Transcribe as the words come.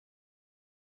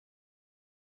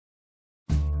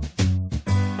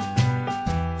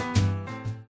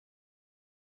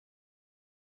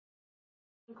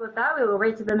With that, we will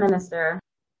right to the minister.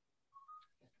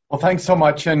 Well, thanks so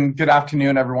much, and good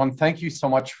afternoon, everyone. Thank you so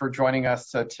much for joining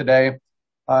us today.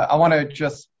 I want to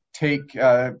just take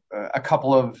a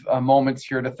couple of moments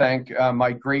here to thank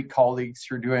my great colleagues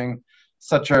who are doing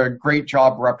such a great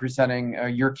job representing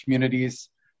your communities,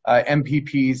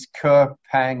 MPPs Ke,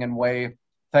 Pang, and Wei.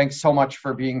 Thanks so much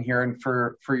for being here and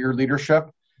for your leadership.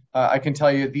 I can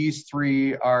tell you these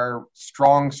three are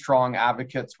strong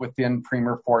advocates within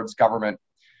Premier Ford's government.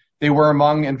 They were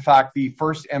among, in fact, the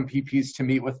first MPPs to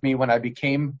meet with me when I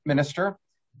became minister,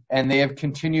 and they have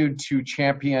continued to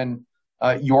champion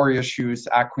your issues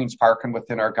at Queen's Park and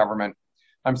within our government.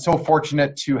 I'm so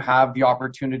fortunate to have the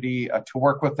opportunity to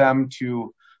work with them,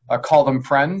 to call them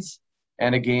friends,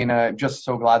 and again, just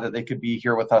so glad that they could be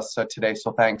here with us today,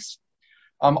 so thanks.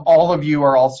 All of you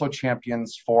are also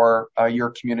champions for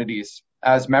your communities.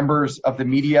 As members of the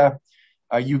media,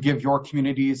 you give your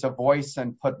communities a voice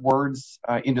and put words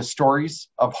into stories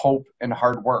of hope and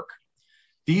hard work.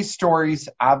 These stories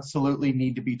absolutely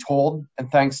need to be told, and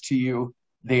thanks to you,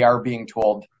 they are being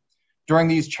told. During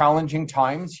these challenging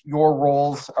times, your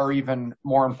roles are even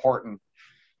more important.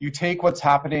 You take what's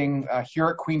happening here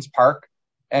at Queen's Park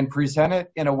and present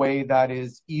it in a way that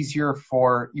is easier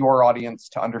for your audience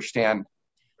to understand.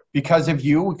 Because of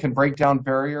you, we can break down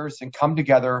barriers and come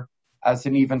together as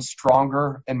an even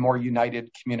stronger and more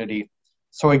united community.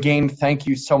 So again, thank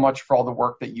you so much for all the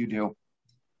work that you do.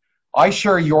 I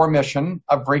share your mission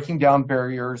of breaking down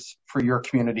barriers for your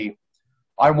community.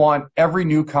 I want every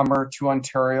newcomer to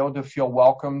Ontario to feel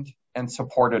welcomed and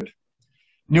supported.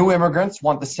 New immigrants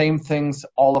want the same things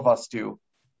all of us do: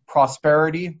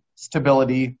 prosperity,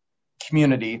 stability,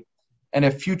 community, and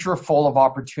a future full of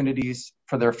opportunities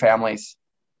for their families.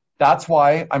 That's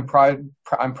why I'm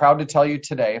proud to tell you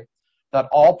today that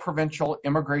all provincial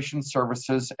immigration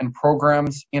services and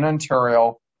programs in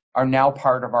Ontario are now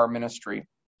part of our ministry.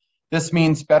 This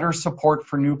means better support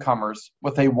for newcomers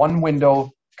with a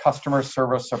one-window customer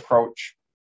service approach.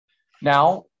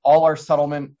 Now, all our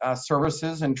settlement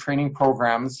services and training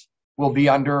programs will be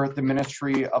under the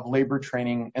Ministry of Labour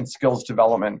Training and Skills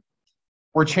Development.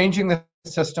 We're changing the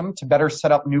system to better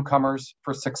set up newcomers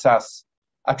for success,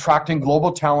 attracting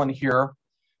global talent here,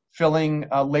 filling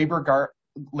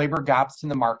labor gaps in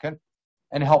the market,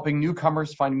 and helping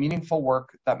newcomers find meaningful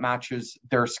work that matches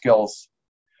their skills.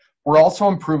 We're also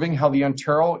improving how the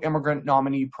Ontario Immigrant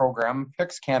Nominee Program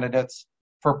picks candidates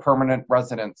for permanent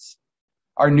residence.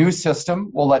 Our new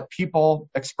system will let people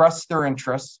express their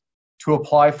interests to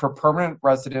apply for permanent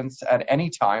residence at any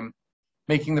time,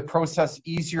 making the process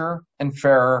easier and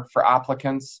fairer for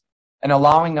applicants and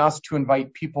allowing us to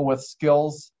invite people with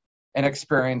skills and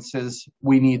experiences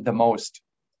we need the most.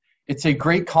 It's a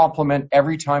great compliment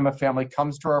every time a family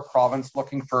comes to our province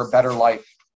looking for a better life.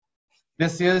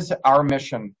 This is our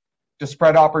mission, to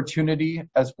spread opportunity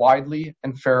as widely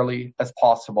and fairly as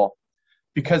possible,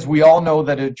 because we all know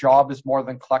that a job is more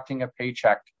than collecting a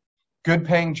paycheck. Good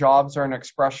paying jobs are an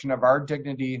expression of our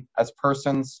dignity as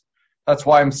persons. That's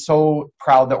why I'm so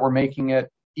proud that we're making it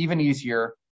even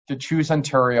easier to choose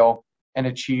Ontario and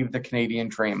achieve the Canadian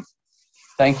dream.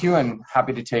 Thank you, and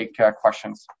happy to take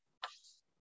questions.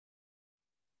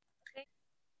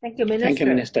 Thank you, Minister. Thank you,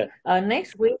 Minister.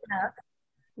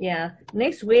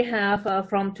 Next we have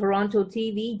from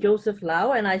TorontoTv, Joseph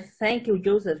Lau, and I thank you,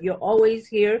 Joseph. You're always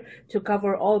here to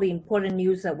cover all the important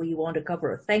news that we want to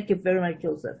cover. Thank you very much,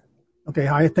 Joseph. Okay,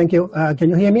 hi, thank you.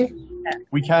 Can you hear me?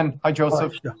 We can. Hi,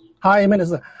 Joseph. Sure. Hi,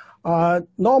 Minister.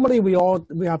 Normally we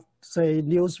have, say,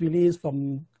 news release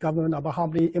from government about how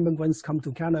many immigrants come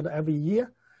to Canada every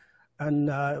year. And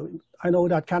I know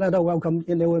that Canada welcome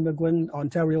new immigrant,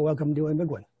 Ontario welcome new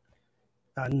immigrant.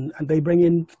 And they bring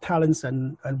in talents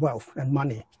and wealth and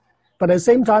money. But at the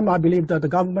same time, I believe that the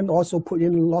government also put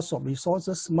in lots of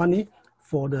resources, money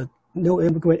for the new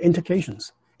immigrant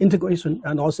integration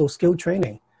and also skill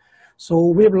training. So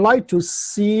we would like to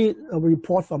see a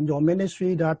report from your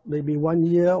ministry that maybe 1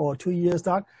 year or 2 years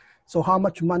that. So how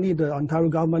much money the Ontario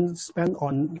government spent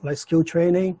on like skill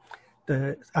training,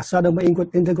 the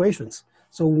settlement integrations.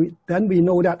 So then we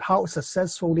know that how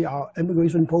successfully our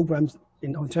immigration programs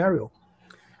in Ontario.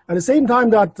 At the same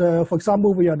time that, for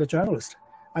example, we are the journalists.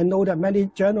 I know that many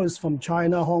journalists from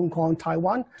China, Hong Kong,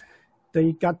 Taiwan,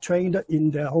 they got trained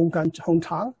in their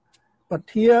hometown. But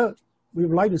here, we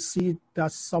would like to see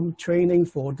that some training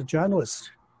for the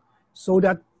journalists so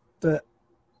that the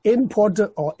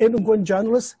imported or immigrant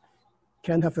journalists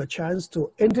can have a chance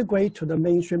to integrate to the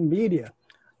mainstream media,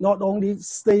 not only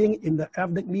staying in the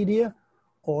ethnic media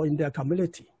or in their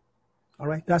community. All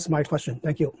right, that's my question.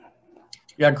 Thank you.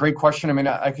 Yeah, great question. I mean,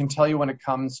 I can tell you when it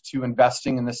comes to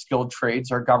investing in the skilled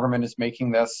trades, our government is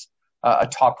making this a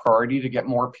top priority to get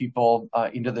more people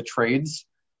into the trades.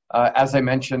 As I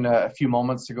mentioned a few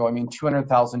moments ago, I mean,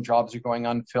 200,000 jobs are going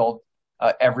unfilled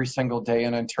every single day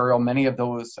in Ontario. Many of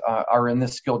those are in the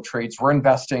skilled trades. We're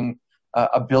investing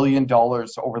 $1 billion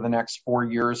over the next 4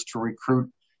 years to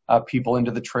recruit people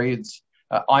into the trades.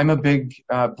 I'm a big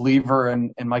believer,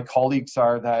 and my colleagues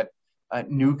are, that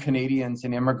new Canadians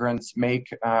and immigrants make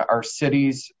our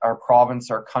cities, our province,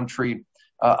 our country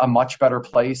a much better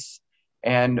place.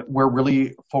 And we're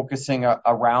really focusing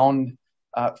around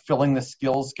filling the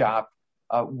skills gap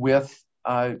with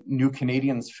new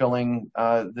Canadians filling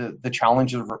the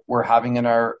challenges we're having in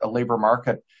our labor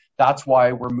market. That's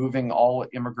why we're moving all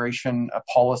immigration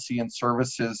policy and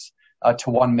services to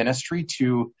one ministry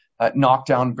to knock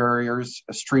down barriers,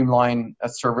 streamline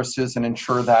services, and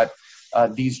ensure that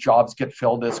these jobs get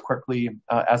filled as quickly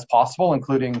as possible,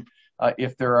 including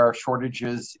if there are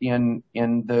shortages in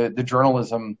the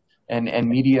journalism and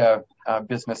media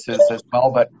businesses as well.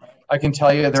 But I can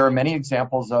tell you there are many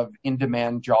examples of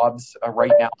in-demand jobs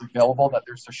right now available that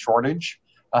there's a shortage.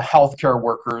 Healthcare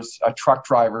workers, truck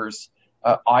drivers,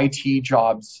 IT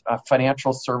jobs,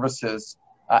 financial services,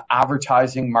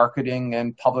 advertising, marketing,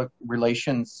 and public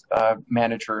relations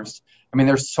managers. I mean,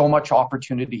 there's so much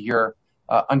opportunity here.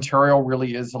 Ontario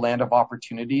really is a land of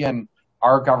opportunity, and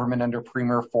our government under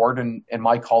Premier Ford and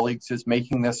my colleagues is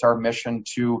making this our mission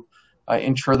to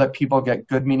ensure that people get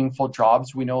good, meaningful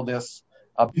jobs. We know this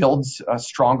builds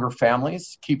stronger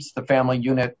families, keeps the family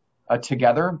unit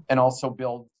together, and also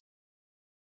builds